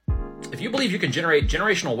If you believe you can generate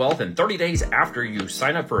generational wealth in 30 days after you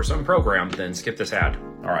sign up for some program, then skip this ad.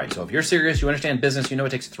 All right, so if you're serious, you understand business, you know it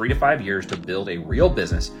takes 3 to 5 years to build a real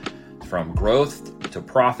business, from growth to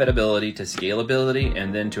profitability to scalability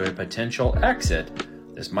and then to a potential exit.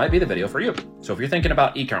 This might be the video for you. So if you're thinking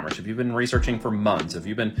about e-commerce, if you've been researching for months, if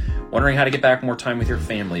you've been wondering how to get back more time with your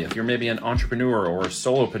family, if you're maybe an entrepreneur or a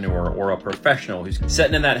solopreneur or a professional who's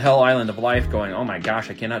sitting in that hell island of life going, oh my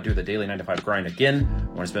gosh, I cannot do the daily 9-to-5 grind again. I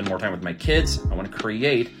want to spend more time with my kids. I want to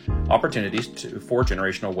create opportunities for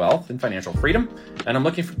generational wealth and financial freedom. And I'm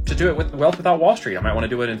looking to do it with Wealth Without Wall Street. I might want to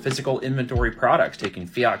do it in physical inventory products, taking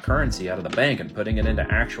fiat currency out of the bank and putting it into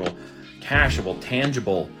actual cashable,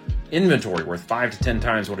 tangible inventory worth 5 to 10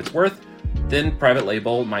 times what it's worth. Then private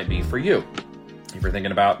label might be for you. If you're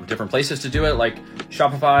thinking about different places to do it, like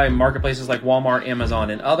Shopify, marketplaces like Walmart,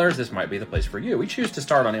 Amazon, and others, this might be the place for you. We choose to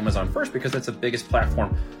start on Amazon first because it's the biggest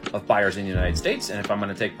platform of buyers in the United States. And if I'm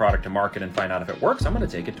going to take product to market and find out if it works, I'm going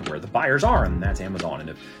to take it to where the buyers are, and that's Amazon. And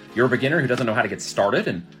if you're a beginner who doesn't know how to get started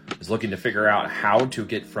and is looking to figure out how to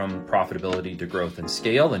get from profitability to growth and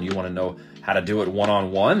scale, and you want to know how to do it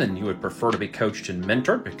one-on-one, and you would prefer to be coached and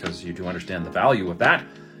mentored because you do understand the value of that,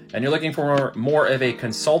 and you're looking for more of a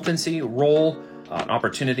consultancy role, an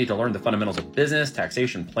opportunity to learn the fundamentals of business,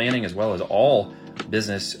 taxation, planning, as well as all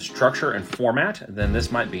business structure and format, then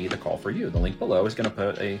this might be the call for you. The link below is going to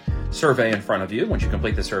put a survey in front of you. Once you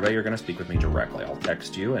complete the survey, you're going to speak with me directly. I'll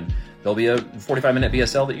text you, and there'll be a 45-minute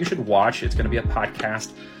VSL that you should watch. It's going to be a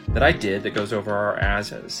podcast that I did that goes over our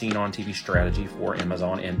as seen on TV strategy for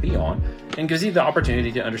Amazon and beyond, and gives you the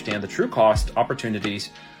opportunity to understand the true cost, opportunities,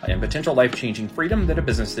 and potential life-changing freedom that a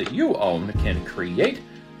business that you own can create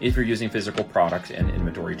if you're using physical products and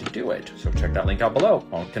inventory to do it. So check that link out below.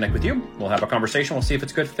 I'll connect with you. We'll have a conversation. We'll see if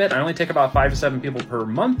it's a good fit. I only take about 5 to 7 people per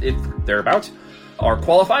month, if thereabouts, are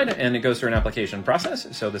qualified, and it goes through an application process.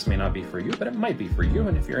 So this may not be for you, but it might be for you.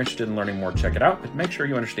 And if you're interested in learning more, check it out. But make sure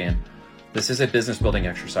you understand this is a business building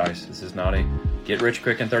exercise. This is not a get rich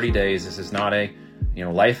quick in 30 days. This is not a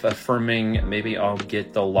life affirming, maybe I'll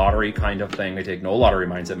get the lottery kind of thing. We take no lottery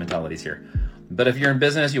mindset mentalities here. But if you're in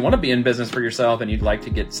business, you want to be in business for yourself, and you'd like to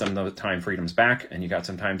get some of those time freedoms back, and you got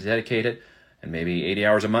some time to dedicate it, and maybe 80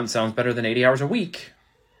 hours a month sounds better than 80 hours a week,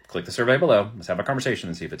 click the survey below. Let's have a conversation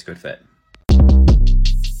and see if it's a good fit.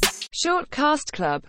 Shortcast Club.